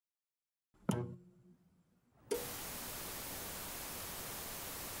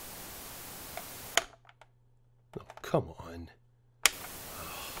come on.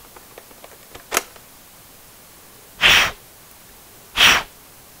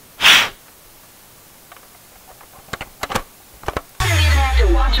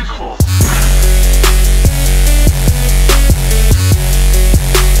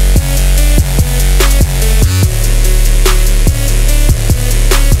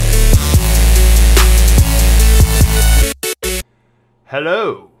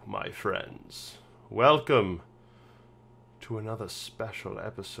 Hello, my friends. Welcome to another special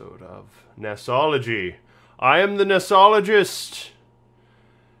episode of NESology. I am the NESologist,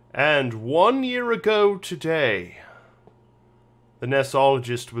 and 1 year ago today, the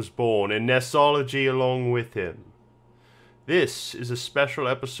NESologist was born, and NESology along with him. This is a special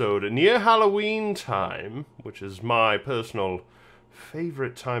episode near Halloween time, which is my personal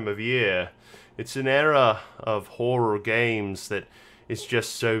favorite time of year. It's an era of horror games that is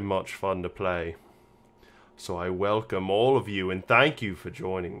just so much fun to play. So I welcome all of you and thank you for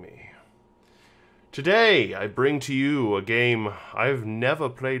joining me. Today I bring to you a game I've never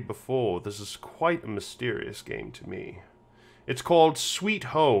played before. This is quite a mysterious game to me. It's called Sweet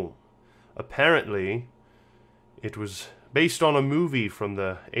Home. Apparently, it was based on a movie from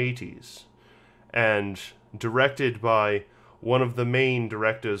the 80s and directed by one of the main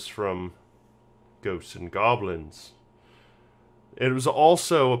directors from Ghosts and Goblins. It was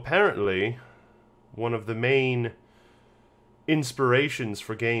also, apparently, one of the main inspirations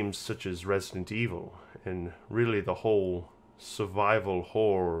for games such as Resident Evil, and really the whole survival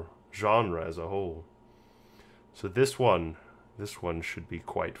horror genre as a whole. So this one should be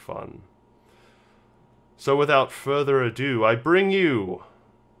quite fun. So without further ado, I bring you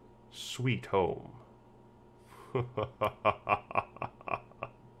Sweet Home.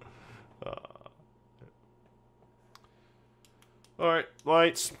 Alright,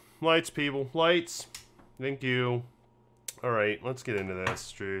 lights, people, lights. Thank you. Alright, let's get into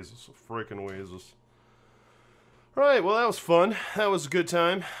this. Jesus, freaking Weezus. Alright, well that was fun. That was a good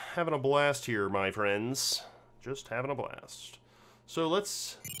time. Having a blast here, my friends. Just having a blast. So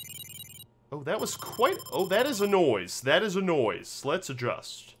let's... Oh, that was quite... Oh, that is a noise. That is a noise. Let's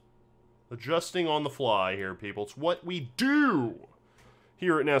adjust. Adjusting on the fly here, people. It's what we do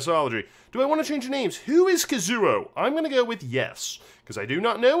here at NESology. Do I want to change the names? Who is Kazuo? I'm going to go with yes, because I do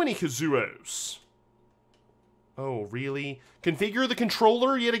not know any Kazuos. Oh, really? Configure the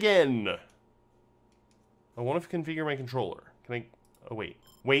controller yet again. I want to configure my controller. Can I... Oh, wait.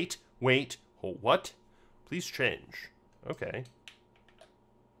 Wait. Oh, what? Please change. Okay.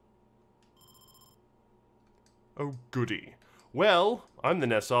 Oh, goody. Well, I'm the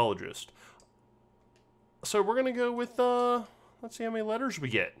NESologist. So we're going to go with, let's see how many letters we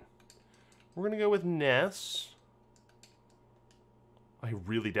get. We're going to go with NES. I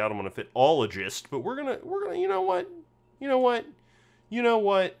really doubt I'm going to fit ologist, but we're going to, you know what? We're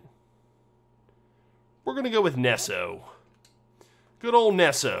going to go with Neso. Good old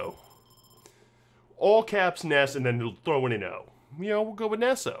Neso. All caps Nes, and then throw in an O. You know, we'll go with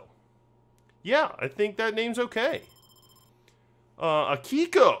Neso. Yeah, I think that name's okay.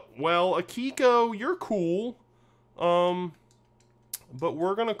 Akiko. Well, Akiko, you're cool. But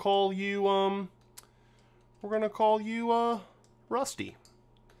we're gonna call you, Rusty.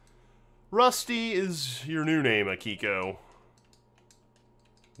 Rusty is your new name, Akiko.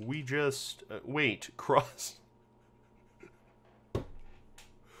 We just, wait, cross.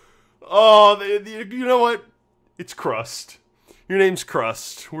 Oh, you know what? It's Crust. Your name's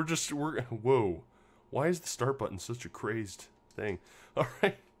Crust. Whoa. Why is the start button such a crazed thing?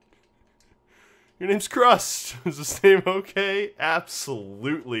 Alright. Your name's Crust. Is this name okay?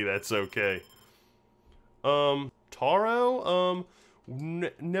 Absolutely, that's okay. Taro?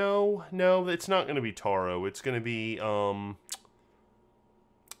 No, it's not gonna be Taro. It's gonna be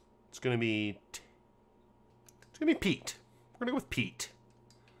Pete. We're gonna go with Pete.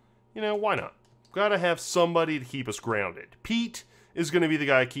 You know, why not? Gotta have somebody to keep us grounded. Pete is gonna be the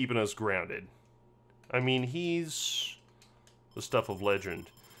guy keeping us grounded. I mean, he's the stuff of legend.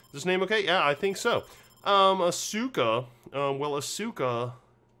 Is his name okay? Yeah, I think so. Asuka. Well, Asuka,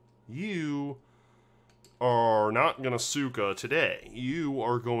 you are not gonna Suka today. You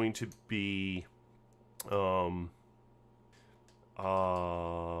are going to be,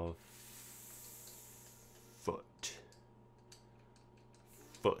 Foot.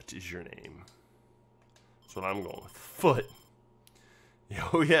 Foot is your name. That's what I'm going with. Foot.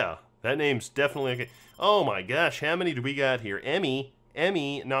 Oh, yeah. That name's definitely okay. Oh, my gosh. How many do we got here?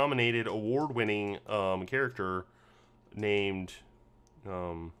 Emmy-nominated, award-winning character named...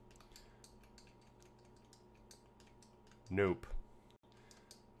 Nope.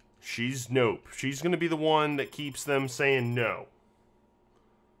 She's nope. She's gonna be the one that keeps them saying no.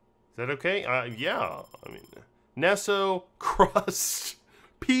 Is that okay? Yeah. I mean, Nesso, Crust,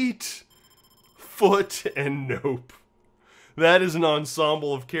 Pete, Foot, and Nope. That is an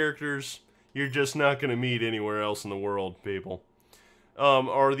ensemble of characters you're just not gonna meet anywhere else in the world, people.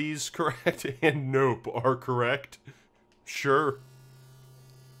 Are these correct? And Nope are correct. Sure.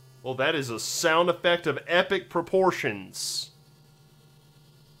 Well, that is a sound effect of epic proportions.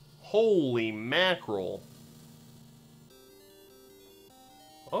 Holy mackerel.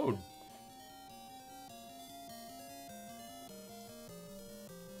 Oh.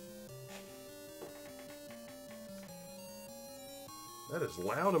 That is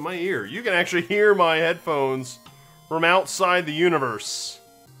loud in my ear. You can actually hear my headphones from outside the universe.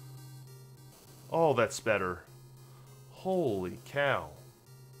 Oh, that's better. Holy cow.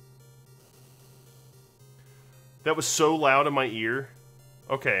 That was so loud in my ear.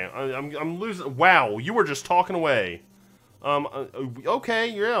 Okay, I'm losing. Wow, you were just talking away. Okay,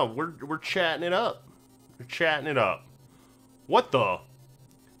 yeah, we're chatting it up. We're chatting it up. What the?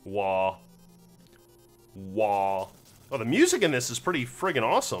 Wah. Wah. Oh, the music in this is pretty friggin'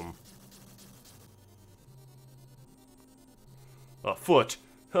 awesome. Foot.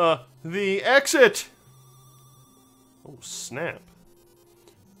 The exit! Oh, snap.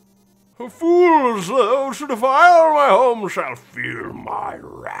 Fools, those who defile my home shall feel my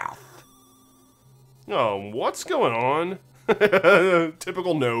wrath. Oh, what's going on?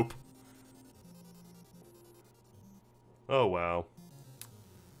 Typical Nope. Oh, wow.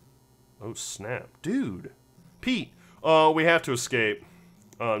 Oh, snap. Dude. Pete, we have to escape.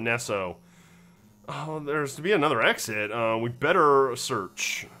 Nesso. Oh, there's to be another exit. We better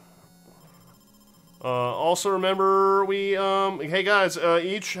search. Also remember, hey guys,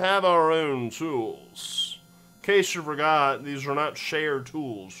 each have our own tools. In case you forgot, these are not shared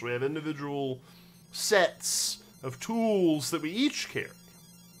tools. We have individual sets of tools that we each carry.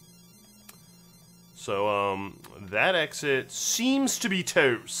 So, that exit seems to be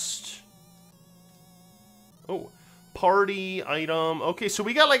toast. Oh, party item. Okay, so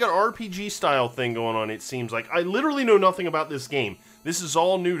we got like an RPG style thing going on, it seems like. I literally know nothing about this game. This is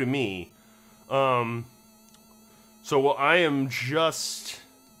all new to me. So I am just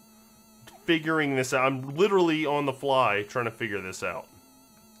figuring this out. I'm literally on the fly trying to figure this out.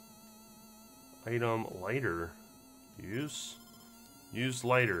 Item, lighter. Use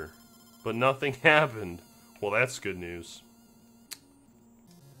lighter. But nothing happened. Well, that's good news.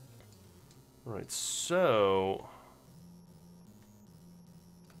 Alright, so...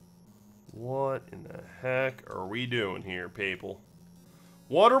 what in the heck are we doing here, people?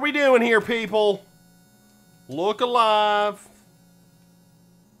 What are we doing here, people? Look alive.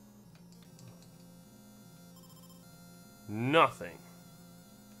 Nothing.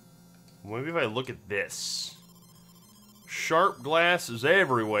 Maybe if I look at this. Sharp glasses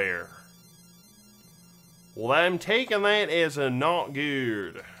everywhere. Well, I'm taking that as a not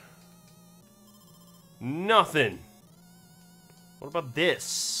good. Nothing. What about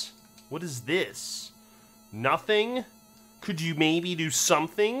this? What is this? Nothing? Could you maybe do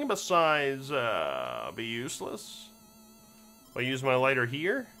something besides be useless? If I use my lighter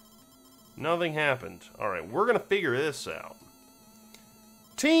here? Nothing happened. Alright, we're gonna figure this out.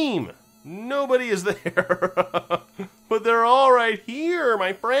 Team! Nobody is there. But they're all right here,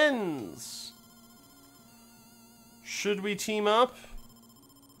 my friends. Should we team up?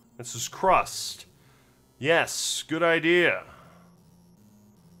 This is Crust. Yes, good idea.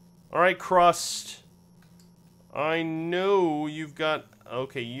 Alright, Crust. I know you've got...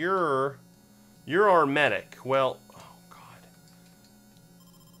 okay, you're our medic. Well, oh god.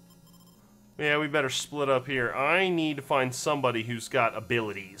 Yeah, we better split up here. I need to find somebody who's got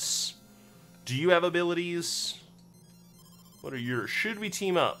abilities. Do you have abilities? What are yours? Should we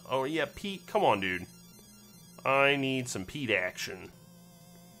team up? Oh yeah, Pete, come on, dude. I need some Pete action.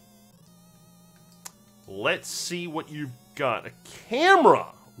 Let's see what you've got. A camera!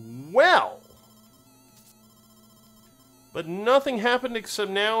 Well... but nothing happened except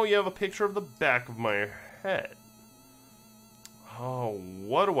now you have a picture of the back of my head. Oh,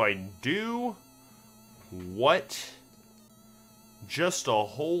 what do I do? What? Just a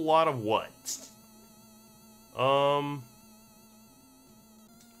whole lot of what? I'm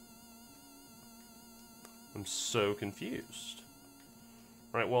so confused.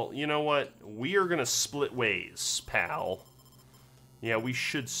 Right, well, you know what? We are gonna split ways, pal. Yeah, we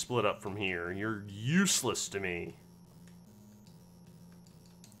should split up from here. You're useless to me.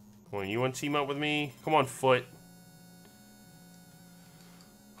 Come on, you want to team up with me? Come on, Foot.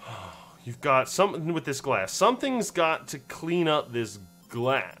 You've got something with this glass. Something's got to clean up this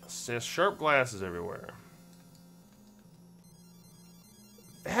glass. There's sharp glasses everywhere.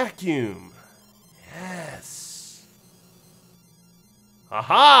 Vacuum. Yes.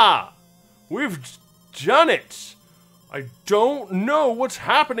 Aha! We've done it! I don't know what's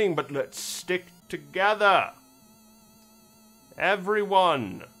happening, but let's stick together.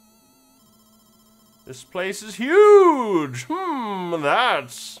 Everyone. This place is huge!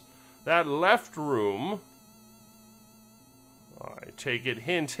 That's that left room. I take it,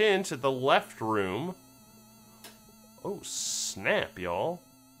 hint, hint, at the left room. Oh, snap, y'all.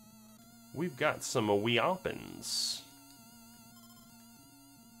 We've got some weapons.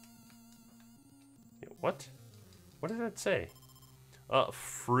 What? What did that say?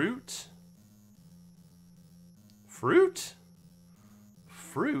 Fruit? Fruit?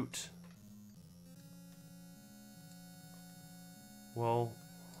 Fruit? Well,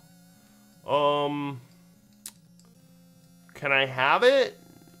 can I have it?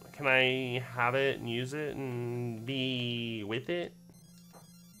 Can I have it and use it and be with it?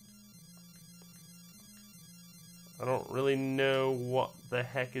 I don't really know what the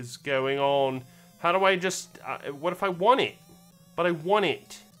heck is going on. How do I just... what if I want it? But I want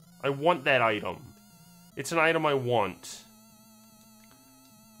it. I want that item. It's an item I want.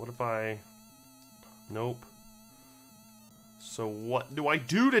 What if I... Nope. So what do I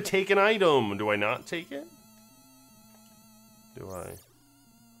do to take an item? Do I not take it? Do I?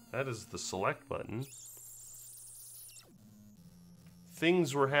 That is the select button.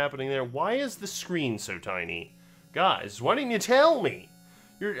 Things were happening there. Why is the screen so tiny? Guys, why didn't you tell me?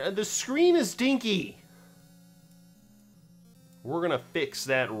 The screen is dinky. We're gonna fix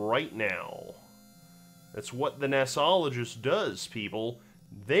that right now. That's what the NESologist does, people.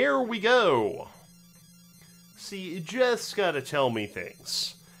 There we go. See, you just gotta tell me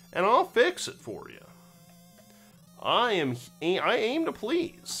things, and I'll fix it for you. I aim to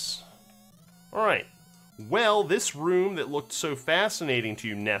please. All right. Well, this room that looked so fascinating to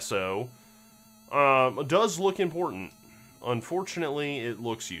you, Neso, does look important. Unfortunately, it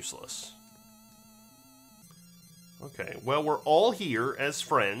looks useless. Okay, well, we're all here as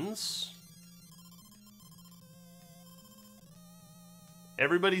friends.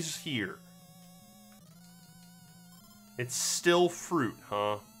 Everybody's here. It's still fruit,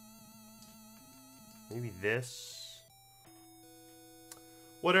 huh? Maybe this?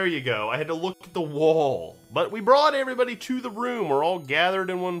 Well, there you go. I had to look at the wall. But we brought everybody to the room. We're all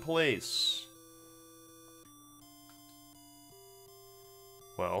gathered in one place.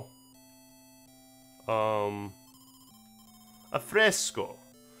 Well. A fresco.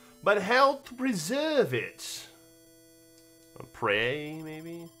 But how to preserve it? A pray,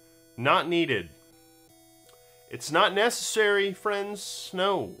 maybe? Not needed. It's not necessary, friends.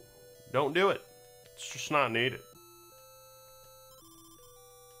 No. Don't do it. It's just not needed.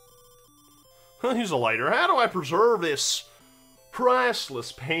 Use a lighter. How do I preserve this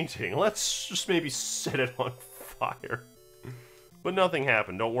priceless painting? Let's just maybe set it on fire. But nothing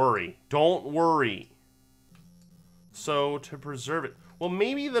happened. Don't worry. Don't worry. So, to preserve it... Well,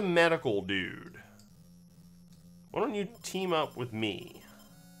 maybe the medical dude. Why don't you team up with me?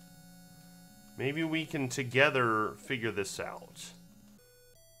 Maybe we can together figure this out.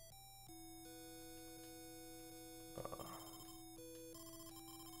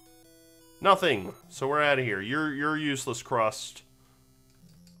 Nothing. So we're out of here. You're useless, Crust.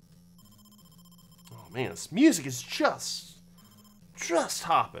 Oh man, this music is just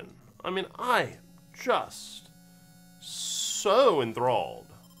hopping. I mean, I am just so enthralled.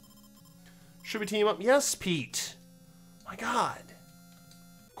 Should we team up? Yes, Pete. My God.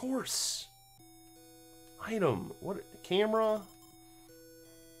 Of course. Item. What? Camera?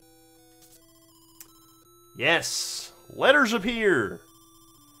 Yes. Letters appear.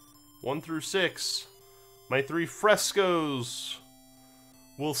 1 through 6. My 3 frescoes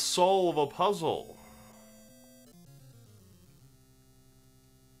will solve a puzzle.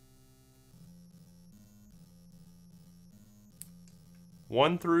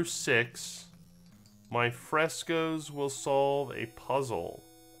 One through 6. My frescoes will solve a puzzle.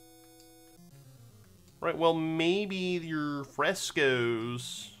 Right, well, maybe your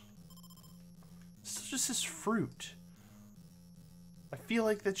frescoes... This just says fruit. I feel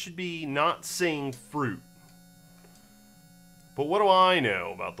like that should be not saying fruit. But what do I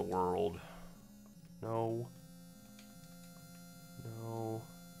know about the world? No. No.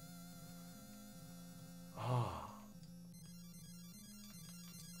 Ah.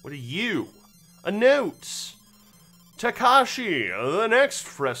 What are you? A note! Takashi, the next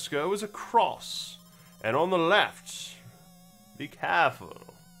fresco is a cross. And on the left, be careful.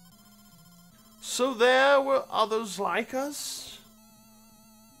 So there were others like us?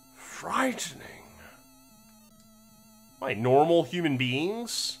 frightening. Why, normal human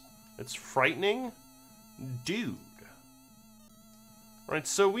beings? It's frightening? Dude. Alright,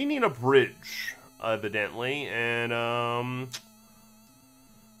 so we need a bridge, evidently, and,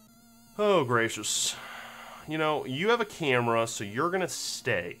 oh, gracious. You know, you have a camera, so you're gonna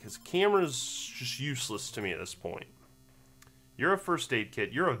stay, because camera's just useless to me at this point. You're a first aid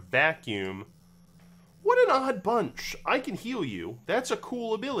kit, you're a vacuum. What an odd bunch. I can heal you. That's a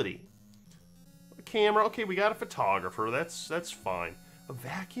cool ability. A camera, okay, we got a photographer, that's fine. A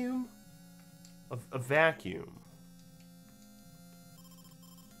vacuum? A vacuum.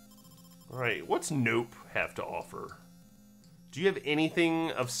 Alright, what's Nope have to offer? Do you have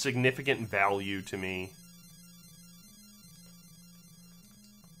anything of significant value to me?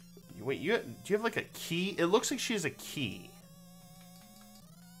 Wait, do you have like a key? It looks like she has a key.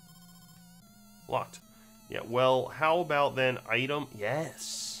 Locked. Yeah, well, how about then item?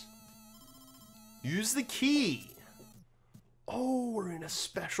 Yes. Use the key. Oh, we're in a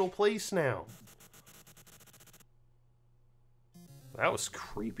special place now. That was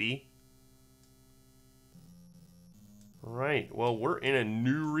creepy. Alright, well, we're in a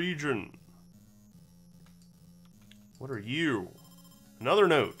new region. What are you? Another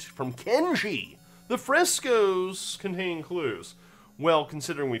note from Kenji. The frescoes contain clues. Well,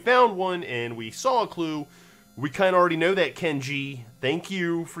 considering we found one and we saw a clue, we kind of already know that, Kenji. Thank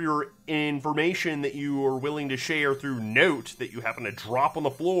you for your information that you are willing to share through note that you happen to drop on the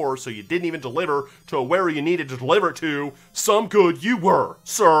floor so you didn't even deliver to where you needed to deliver it to. Some good you were,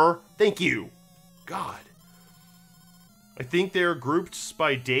 sir. Thank you. God. I think they're grouped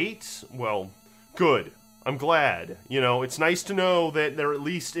by date. Well, good. I'm glad. You know, it's nice to know that they're at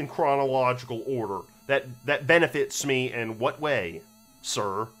least in chronological order. That benefits me in what way,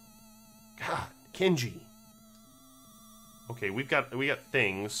 sir? God, Kenji. Okay, we got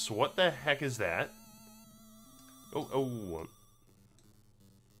things. What the heck is that? Oh.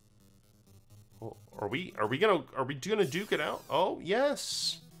 Are we gonna duke it out? Oh,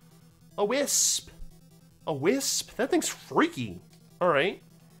 yes. A wisp. A wisp? That thing's freaky. Alright.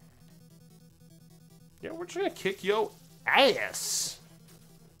 Yeah, we're just gonna kick yo ass.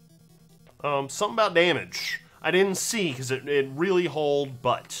 Something about damage. I didn't see because it really hauled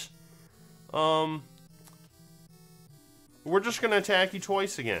butt. We're just gonna attack you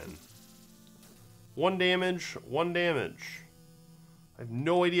twice again. 1 damage, 1 damage. I have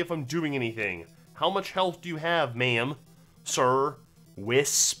no idea if I'm doing anything. How much health do you have, ma'am? Sir?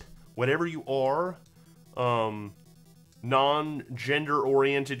 Wisp? Whatever you are? Non-gender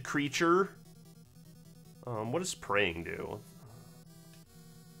oriented creature? What does praying do?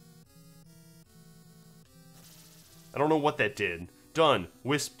 I don't know what that did. Done.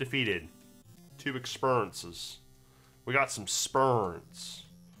 Wisp defeated. 2 experiences. We got some spurns.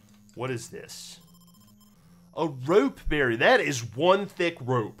 What is this? A rope berry. That is 1 thick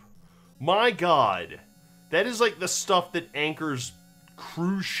rope. My God. That is like the stuff that anchors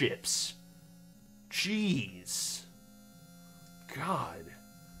cruise ships. Jeez. God.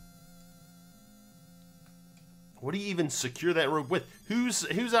 What do you even secure that rope with?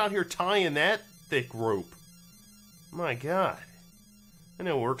 Who's out here tying that thick rope? My God. I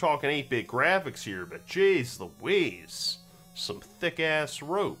know we're talking 8-bit graphics here, but jeez Louise. Some thick-ass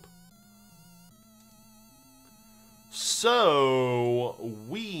rope. So,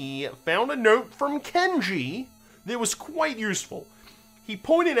 we found a note from Kenji that was quite useful. He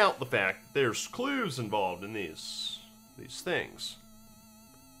pointed out the fact that there's clues involved in these things.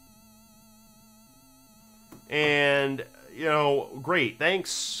 And, you know, great.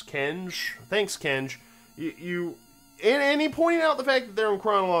 Thanks, Kenj. Thanks, Kenj. And he pointed out the fact that they're in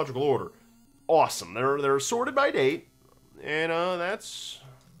chronological order. Awesome. They're sorted by date. And, that's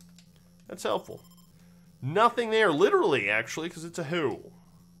helpful. Nothing there, literally, actually, because it's a who.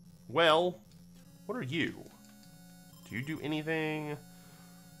 Well, what are you? Do you do anything?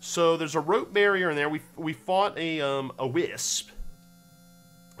 So, there's a rope barrier in there. We fought a wisp.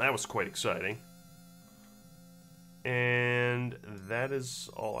 That was quite exciting. And that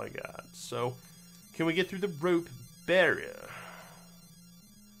is all I got. So, can we get through the rope barrier?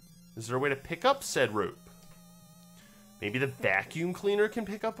 Is there a way to pick up said rope? Maybe the vacuum cleaner can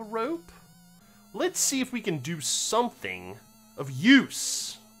pick up a rope? Let's see if we can do something of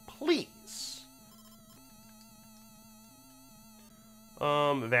use. Please.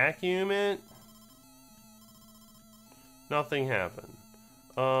 Vacuum it. Nothing happened.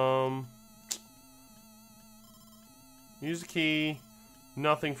 Use the key.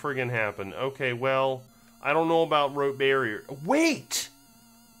 Nothing friggin' happened. Okay, well, I don't know about rope barrier. Wait!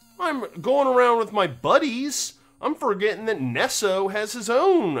 I'm going around with my buddies. I'm forgetting that Neso has his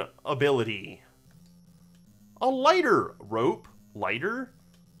own ability. A lighter rope. Lighter?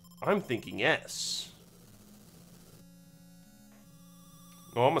 I'm thinking yes.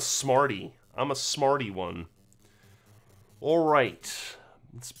 Oh, I'm a smarty. I'm a smarty one. Alright.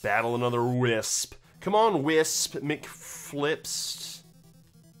 Let's battle another Wisp. Come on, Wisp McFlips.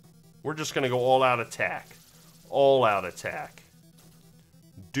 We're just gonna go all out attack. All out attack.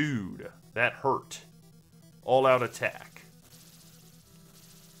 Dude, that hurt. All out attack.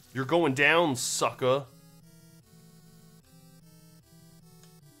 You're going down, sucker.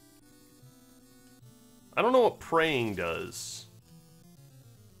 I don't know what praying does.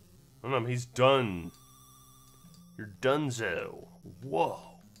 I don't know, he's done. You're donezo. Whoa.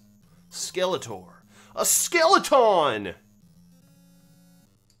 Skeletor. A skeleton!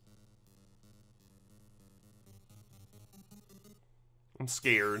 I'm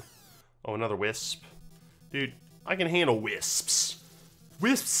scared. Oh, another wisp. Dude, I can handle wisps.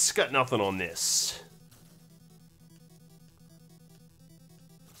 Wisps got nothing on this.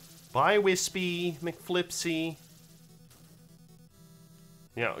 Bye, Wispy McFlipsy.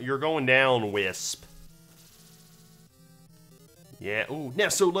 Yeah, you're going down, Wisp. Yeah, ooh,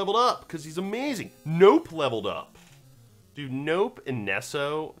 Neso leveled up, because he's amazing. Nope leveled up. Dude, Nope and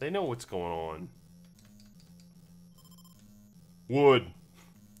Neso, they know what's going on. Wood.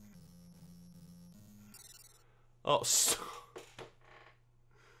 Oh,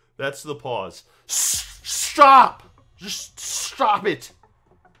 that's the pause. Stop! Just stop it!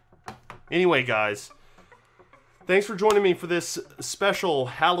 Anyway, guys, thanks for joining me for this special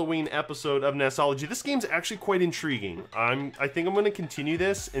Halloween episode of NESology. This game's actually quite intriguing. I think I'm going to continue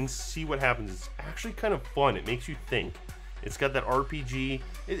this and see what happens. It's actually kind of fun. It makes you think. It's got that RPG.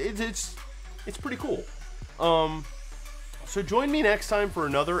 It's pretty cool. So join me next time for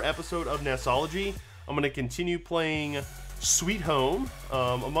another episode of NESology. I'm going to continue playing Sweet Home,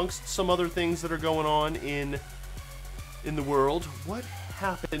 amongst some other things that are going on in the world. What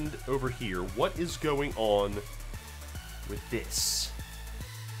happened over here? What is going on with this?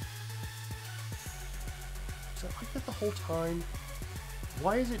 Is that like that the whole time?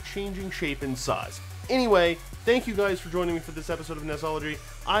 Why is it changing shape and size? Anyway, thank you guys for joining me for this episode of NESology.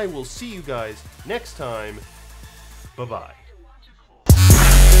 I will see you guys next time. Bye-bye.